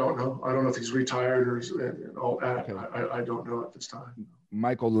 I don't know. I don't know if he's retired or all that. Okay. I don't know at this time.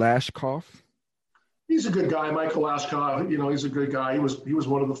 Michael Lashkoff. He's a good guy, Michael Lashkoff. He's a good guy. He was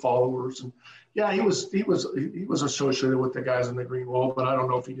one of the followers, and yeah, he was associated with the guys in the Green Wall. But I don't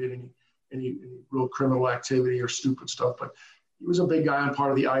know if he did any real criminal activity or stupid stuff. But he was a big guy and part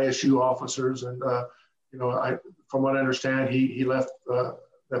of the ISU officers. And from what I understand, he left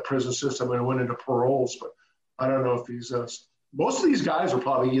that prison system and went into paroles. But I don't know if he's. Most of these guys are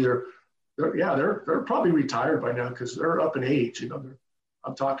probably they're probably retired by now because they're up in age.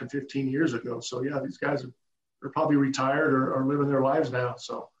 I'm talking 15 years ago. So yeah, these guys they're probably retired or living their lives now.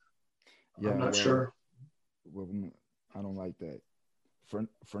 So I'm not sure. Well, I don't like that.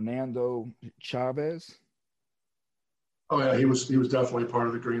 Fernando Chavez. Oh yeah, he was definitely part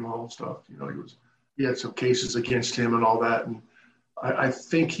of the Green Wall stuff. He had some cases against him and all that, and I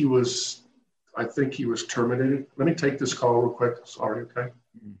think he was terminated. Let me take this call real quick. Sorry, okay?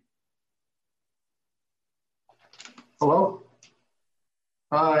 Hello?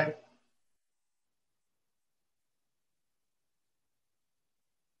 Hi.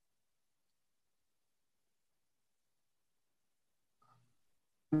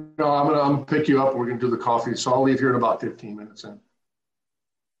 No, I'm gonna pick you up. We're gonna do the coffee. So I'll leave here in about 15 minutes in.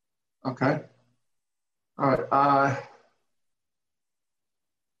 Okay. All right. I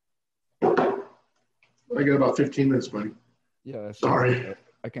got about 15 minutes, buddy. Yeah. Sorry.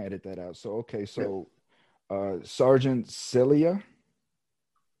 I can edit that out. So, okay. So, Sergeant Celia.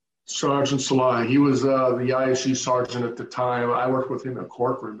 Sergeant Salai. He was the ISU sergeant at the time. I worked with him at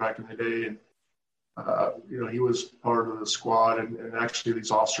Corcoran back in the day, and he was part of the squad. And actually,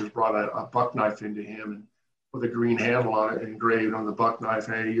 these officers brought a buck knife into him, and with a green handle on it engraved on the buck knife.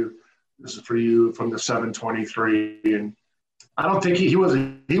 Hey, this is for you from the 723. And I don't think he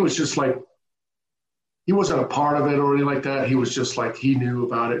was just like, he wasn't a part of it or anything like that. He was just like, he knew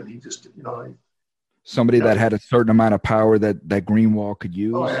about it, and he just, Somebody that had a certain amount of power that Greenwald could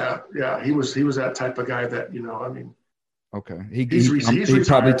use. Oh yeah. He was that type of guy that, Okay. He's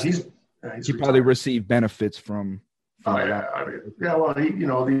retired. He probably received benefits from Oh yeah. Well,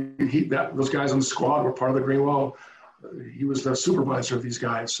 those guys on the squad were part of the Greenwald. He was the supervisor of these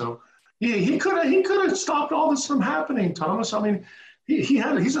guys, so he could have stopped all this from happening, Thomas. I mean,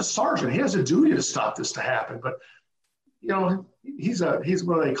 he's a sergeant. He has a duty to stop this to happen, but he's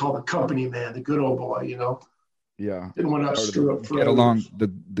what they call the company man, the good old boy. Yeah. Didn't want to screw up. Get along the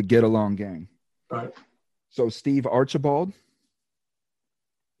get along gang. Right. So Steve Archibald.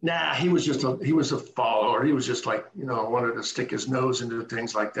 Nah, he was a follower. He was just like, wanted to stick his nose into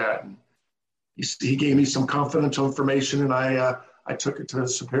things like that. And he gave me some confidential information, and I took it to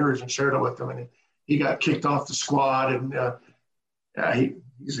his superiors and shared it with them. And he got kicked off the squad, and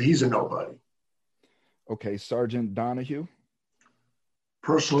he's a nobody. Okay, Sergeant Donahue.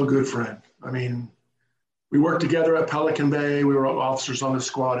 Personal good friend. I mean, we worked together at Pelican Bay. We were officers on the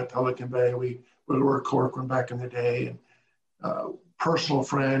squad at Pelican Bay. We were at Corcoran back in the day, and personal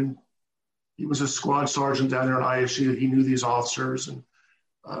friend. He was a squad sergeant down there in ISU. He knew these officers, and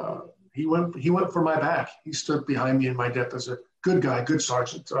he went for my back. He stood behind me in my depth as a good guy, good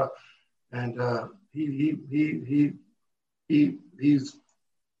sergeant, and he's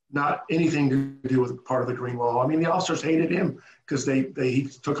not anything to do with part of the Greenwald. I mean, the officers hated him because he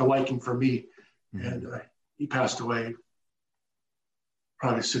took a liking for me, and he passed away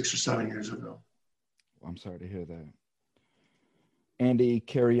probably 6 or 7 years ago. I'm sorry to hear that. Andy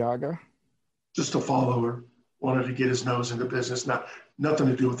Carriaga. Just a follower, wanted to get his nose into business. Nothing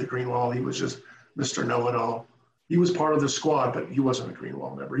to do with the Greenwald. He was just Mr. Know-It-All. He was part of the squad, but he wasn't a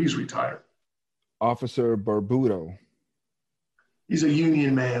Greenwald member. He's retired. Officer Barbuto. He's a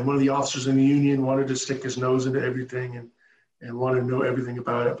union man. One of the officers in the union wanted to stick his nose into everything and wanted to know everything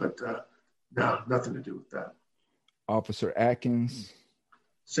about it, but no, nothing to do with that. Officer Atkins.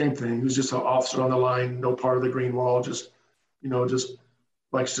 Same thing. He was just an officer on the line, no part of the Greenwald, just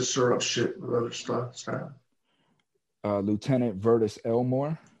likes to stir up shit with other stuff. Lieutenant Vertus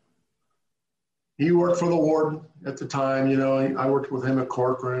Elmore. He worked for the warden at the time. I worked with him at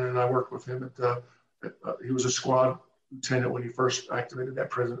Corcoran, and I worked with him he was a squad lieutenant when he first activated that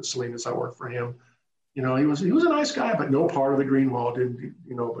prison at Salinas. I worked for him. He was a nice guy, but no part of the Greenwald. Didn't,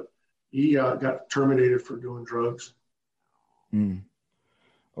 but he got terminated for doing drugs.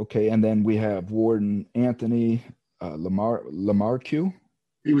 Okay, and then we have Warden Anthony Lamarque.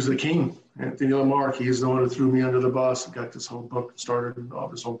 He was the king. Anthony Lamarque. He's the one who threw me under the bus and got this whole book started and all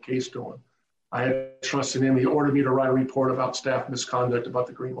this whole case going. I had trust in him. He ordered me to write a report about staff misconduct about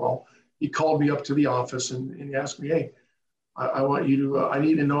the Greenwald. He called me up to the office and he asked me, hey, I want you to, I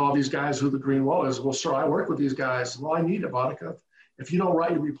need to know all these guys who the Greenwald is. Well, sir, I work with these guys. Well, I need it, Monica. If you don't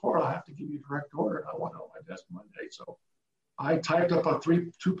write your report, I'll have to give you a direct order. I want it on my desk Monday. So I typed up a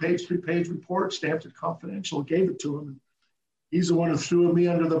three-page report, stamped it confidential, gave it to him. He's the one who threw me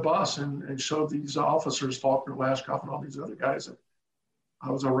under the bus and showed these officers, Faulkner, Lashkoff, and all these other guys that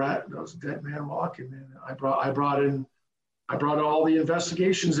I was a rat. I was a dead man walking. And I brought all the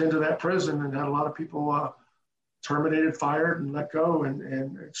investigations into that prison and had a lot of people terminated, fired, and let go,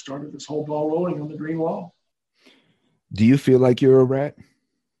 and it started this whole ball rolling on the Greenwald. Do you feel like you're a rat?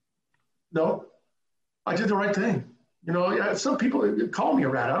 No, I did the right thing. Some people call me a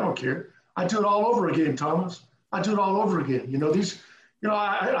rat. I don't care. I do it all over again, Thomas. I do it all over again.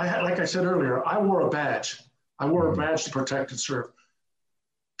 I like I said earlier, I wore a badge. I wore a badge to protect and serve.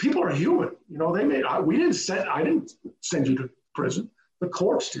 People are human. I didn't send you to prison. The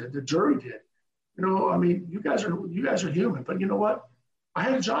courts did. The jury did. You guys are human. But you know what? I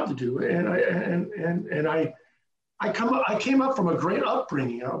had a job to do, and I came up from a great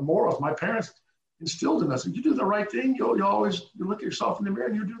upbringing. Morals. My parents instilled in us. If you do the right thing, you always you look at yourself in the mirror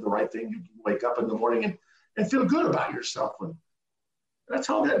and you do the right thing. You wake up in the morning and feel good about yourself. And that's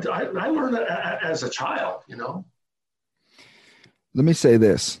how I learned that as a child. Let me say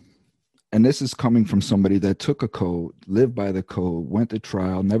this, and this is coming from somebody that took a code, lived by the code, went to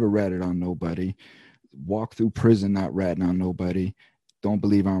trial, never ratted on nobody, walked through prison not ratting on nobody, don't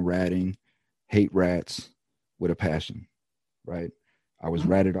believe on ratting, hate rats with a passion, right? I was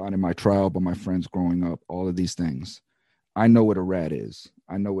ratted on in my trial by my friends growing up, all of these things. I know what a rat is.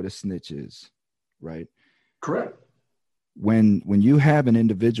 I know what a snitch is, right? Correct. When you have an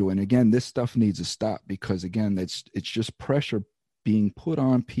individual, and again, this stuff needs to stop, because again, it's just pressure being put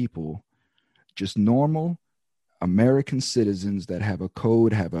on people, just normal American citizens that have a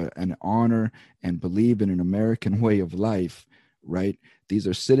code, have an honor, and believe in an American way of life, right? These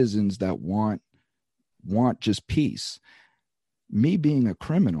are citizens that want just peace. Me being a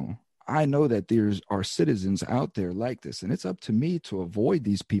criminal, I know that there are citizens out there like this, and it's up to me to avoid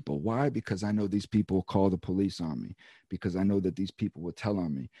these people. Why? Because I know these people will call the police on me, because I know that these people will tell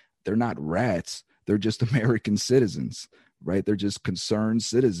on me. They're not rats. They're just American citizens, right? They're just concerned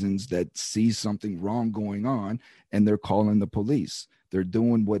citizens that see something wrong going on, and they're calling the police. They're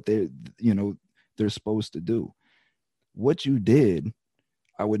doing what they're supposed to do. What you did,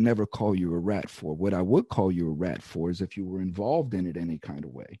 I would never call you a rat for. What I would call you a rat for is if you were involved in it any kind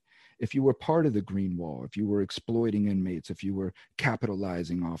of way. If you were part of the Green Wall, if you were exploiting inmates, if you were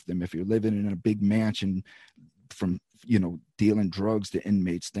capitalizing off them, if you're living in a big mansion from, dealing drugs to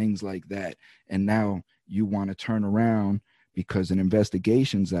inmates, things like that. And now you want to turn around because an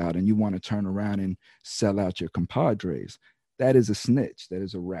investigation's out and you want to turn around and sell out your compadres. That is a snitch. That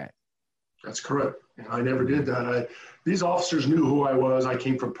is a rat. That's correct. And I never did that. These officers knew who I was. I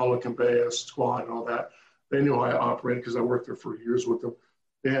came from Pelican Bay, a squad and all that. They knew how I operated because I worked there for years with them.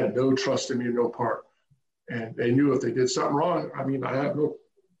 They had no trust in me, no part. And they knew if they did something wrong,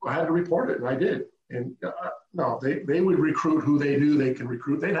 I had to report it, and I did. And no, they would recruit who they knew they can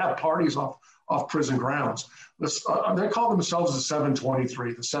recruit. They'd have parties off prison grounds. They call themselves the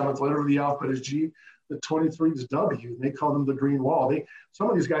 723. The seventh letter of the alphabet is G. The 23 is W. They call them the Green Wall. Some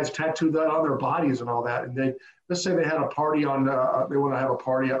of these guys tattooed that on their bodies and all that. And let's say they had a party they want to have a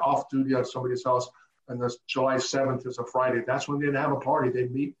party off duty at somebody's house, and this July 7th is a Friday. That's when they'd have a party.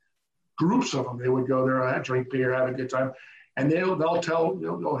 They'd meet groups of them. They would go there, drink beer, have a good time. And they'll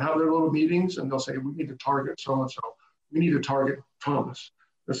have their little meetings, and they'll say, we need to target so-and-so. We need to target Thomas.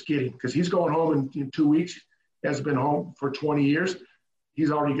 Let's get him, because he's going home in 2 weeks. He hasn't been home for 20 years.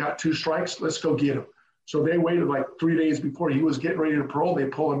 He's already got 2 strikes. Let's go get him. So they waited like 3 days before he was getting ready to parole. They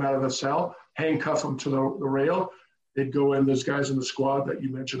pull him out of the cell, handcuff him to the rail. They'd go in, those guys in the squad that you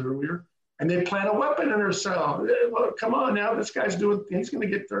mentioned earlier, and they'd plant a weapon in their cell. Well, come on now, this guy's he's going to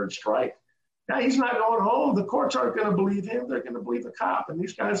get 3rd strike. Now he's not going home. The courts aren't going to believe him. They're going to believe the cop. And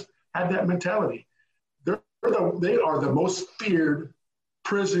these guys had that mentality. They are the most feared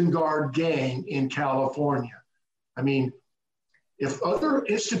prison guard gang in California. I mean, if other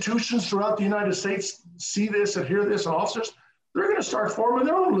institutions throughout the United States see this and hear this, and officers, they're going to start forming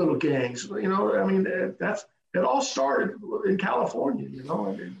their own little gangs. It all started in California.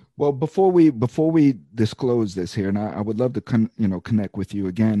 Well, before we disclose this here, and I would love to connect with you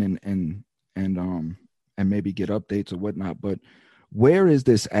again and maybe get updates or whatnot. But where is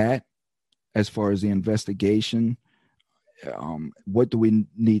this at as far as the investigation? What do we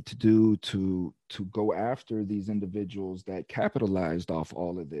need to do to go after these individuals that capitalized off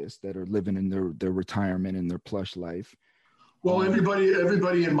all of this, that are living in their retirement and their plush life? Well,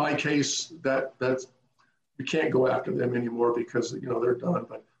 everybody in my case, that's we can't go after them anymore because they're done.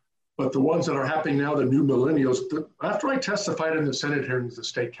 But the ones that are happening now, the new millennials. After I testified in the Senate hearings at the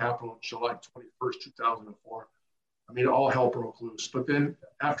state capitol on July 21st, 2004. All hell broke loose. But then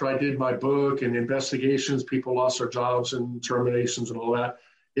after I did my book and investigations, people lost their jobs and terminations and all that.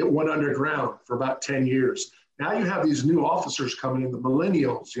 It went underground for about 10 years. Now you have these new officers coming in, the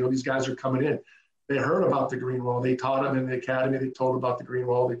millennials. These guys are coming in. They heard about the Green Wall. They taught them in the academy. They told about the Green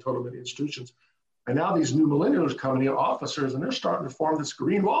Wall. They told them in the institutions. And now these new millennials coming in, officers, and they're starting to form this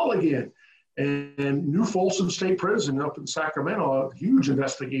Green Wall again. And New Folsom State Prison up in Sacramento, a huge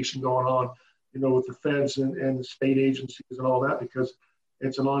investigation going on, with the feds and the state agencies and all that, because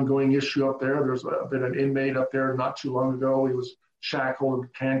it's an ongoing issue up there. There's been an inmate up there not too long ago. He was shackled and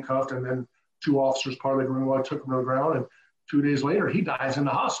handcuffed, and then 2 officers, part of the Green Wall, took him to the ground. And 2 days later, he dies in the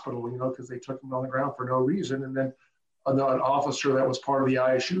hospital, because they took him on the ground for no reason. And then an officer that was part of the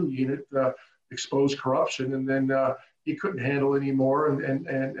ISU unit exposed corruption, and then he couldn't handle anymore, and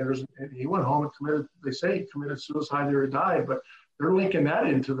he went home and committed. They say he committed suicide or died, but they're linking that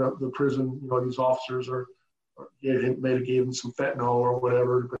into the prison. These officers maybe gave him some fentanyl or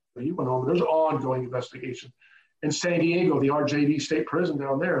whatever. But he went home. There's an ongoing investigation. In San Diego, the RJD State Prison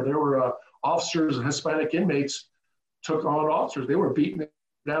down there were officers and Hispanic inmates took on officers. They were beaten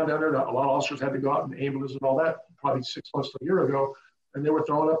down there. A lot of officers had to go out in ambulances and all that, probably 6 months to a year ago, and they were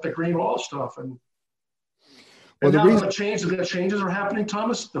throwing up the green wall stuff. And now the changes are happening,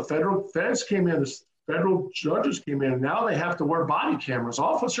 Thomas. The federal feds came in, the federal judges came in. Now they have to wear body cameras.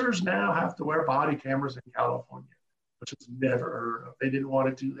 Officers now have to wear body cameras in California, which is never heard of. They didn't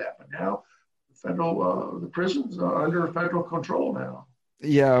want to do that, but now the prisons are under federal control now.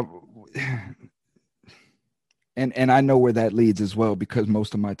 Yeah. And I know where that leads as well, because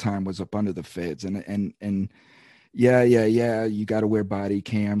most of my time was up under the feds, and yeah, you got to wear body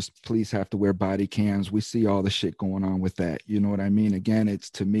cams. Police have to wear body cams. We see all the shit going on with that. You know what I mean? Again, it's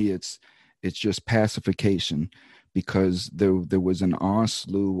just pacification, because there was an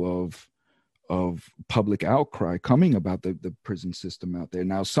onslaught of public outcry coming about the prison system out there.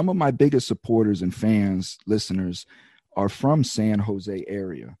 Now, some of my biggest supporters and fans, listeners, are from San Jose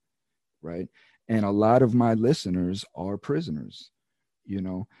area, right? And a lot of my listeners are prisoners,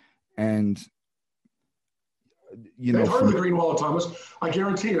 and they've heard of the Green Wall, Thomas. I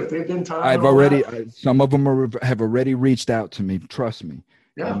guarantee you, if they've been tired, some of them have already reached out to me. Trust me.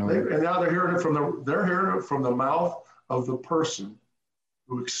 Yeah, and now they're hearing it from the mouth of the person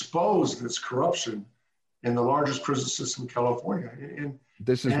who exposed this corruption in the largest prison system in California. And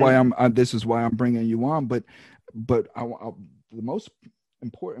this is why I'm bringing you on. But the most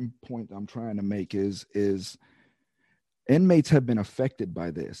important point I'm trying to make is inmates have been affected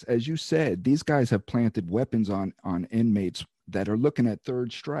by this. As you said, these guys have planted weapons on inmates that are looking at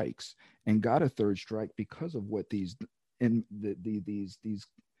third strikes, and got a third strike because of what these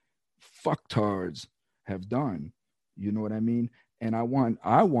fucktards have done. You know what I mean? And I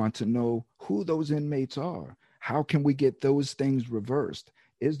want to know who those inmates are. How can we get those things reversed?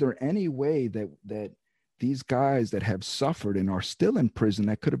 Is there any way that these guys that have suffered and are still in prison,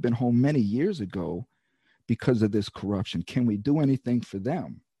 that could have been home many years ago because of this corruption, can we do anything for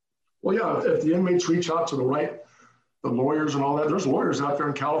them? Well, yeah, if the inmates reach out to the lawyers and all that, there's lawyers out there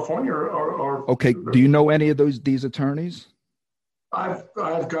in California. Okay. Do you know any of these attorneys? I've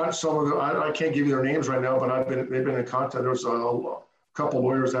got some of them. I can't give you their names right now, but they've been in contact. There's a couple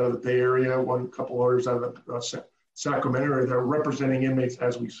lawyers out of the Bay Area, couple lawyers out of the Sacramento area that are representing inmates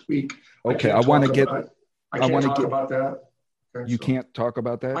as we speak. Okay, I want to get. I can't talk about that. Okay, you can't talk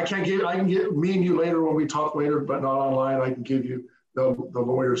about that? I can get me and you later when we talk later, but not online. I can give you the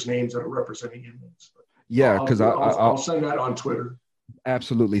lawyers' names that are representing inmates. Yeah, because I'll send that on Twitter.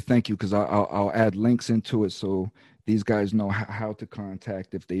 Absolutely. Thank you. Because I'll add links into it so these guys know how to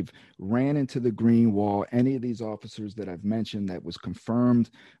contact if they've ran into the green wall. Any of these officers that I've mentioned that was confirmed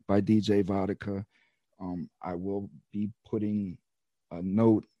by DJ Vodka, I will be putting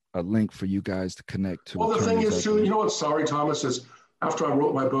a link for you guys to connect to. Well, the thing is, too, you know what's sorry, Thomas, is after I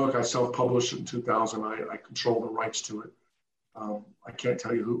wrote my book, I self-published it in 2000. I control the rights to it. I can't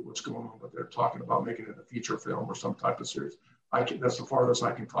tell you what's going on, but they're talking about making it a feature film or some type of series. That's the farthest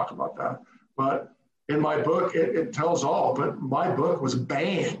I can talk about that. But in my book, it tells all. But my book was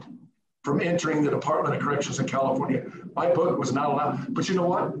banned from entering the Department of Corrections in California. My book was not allowed. But you know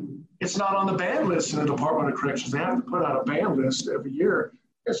what? It's not on the ban list in the Department of Corrections. They have to put out a ban list every year.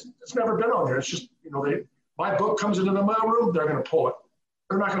 It's never been on there. It's just, my book comes into the mailroom, they're going to pull it.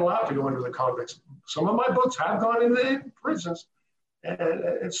 They're not going to allow it to go into the convicts. Some of my books have gone into the prisons, and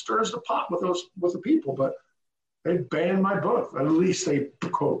it stirs the pot with the people, but they banned my book. At least they,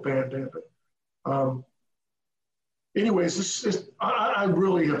 quote, banned it. Anyways, I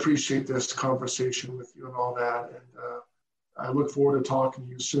really appreciate this conversation with you and all that. And I look forward to talking to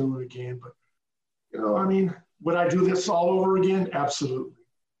you soon again. But, would I do this all over again? Absolutely.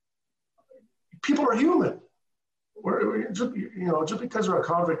 People are human. Just because they're a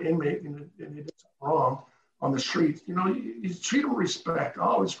convict inmate and they did something wrong on the street, you treat them with respect. I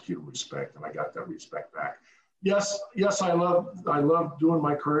always treat them with respect, and I got that respect back. Yes, I love doing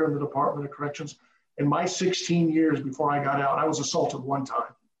my career in the Department of Corrections. In my 16 years before I got out, I was assaulted one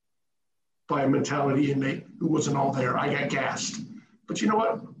time by a mentality inmate who wasn't all there. I got gassed. But you know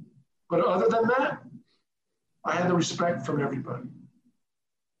what? But other than that, I had the respect from everybody.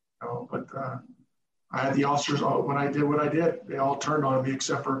 But I had the officers, when I did what I did, they all turned on me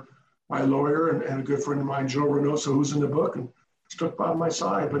except for my lawyer and a good friend of mine, Joe Reynoso, who's in the book and stuck by my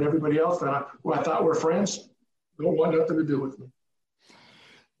side. But everybody else who I thought were friends don't want nothing to do with me.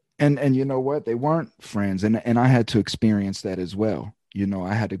 And you know what? They weren't friends. And I had to experience that as well. You know,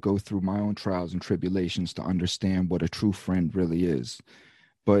 I had to go through my own trials and tribulations to understand what a true friend really is.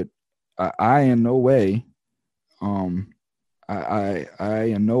 But I in no way, I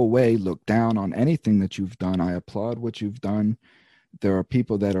in no way look down on anything that you've done. I applaud what you've done. There are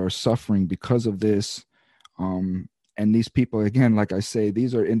people that are suffering because of this. And these people, again, like I say,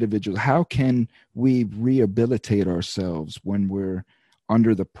 these are individuals. How can we rehabilitate ourselves when we're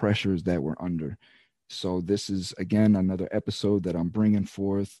under the pressures that we're under? So this is, again, another episode that I'm bringing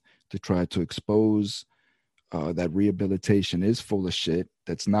forth to try to expose that rehabilitation is full of shit.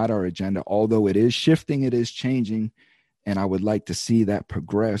 That's not our agenda. Although it is shifting, it is changing. And I would like to see that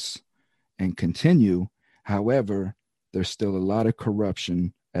progress and continue. However, there's still a lot of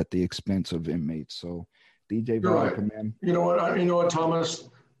corruption at the expense of inmates. So DJ Veronica, right. man. You know what, Thomas?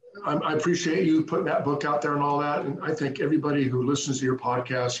 I appreciate you putting that book out there and all that. And I think everybody who listens to your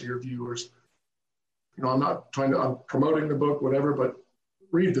podcast or your viewers, you know, I'm promoting the book, whatever, but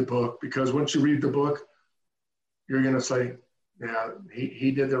read the book, because once you read the book, you're going to say, yeah,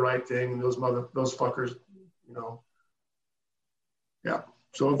 he did the right thing. Those fuckers, you know. Yeah.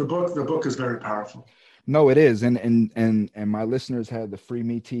 So the book is very powerful. No, it is. And my listeners had the Free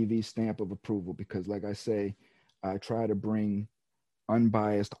Me TV stamp of approval, because like I say, I try to bring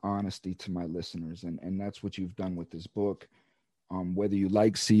unbiased honesty to my listeners. And that's what you've done with this book. Whether you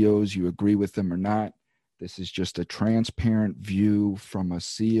like COs, you agree with them or not, this is just a transparent view from a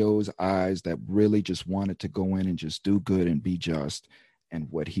CO's eyes that really just wanted to go in and just do good and be just, and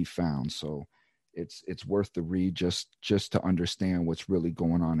what he found. So it's worth the read just to understand what's really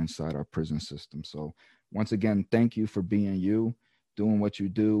going on inside our prison system. So once again, thank you for being you, doing what you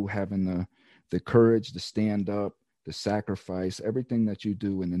do, having the courage to stand up, the sacrifice, everything that you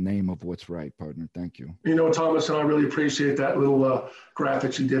do in the name of what's right, partner. Thank you. You know, Thomas, and I really appreciate that little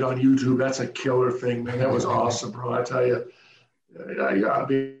graphics you did on YouTube. That's a killer thing, man. That was awesome, bro. I tell you, I'll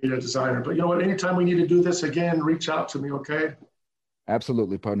be a designer. But you know what? Anytime we need to do this again, reach out to me, okay?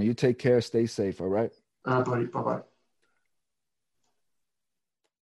 Absolutely, partner. You take care. Stay safe, all right? Buddy. Bye-bye.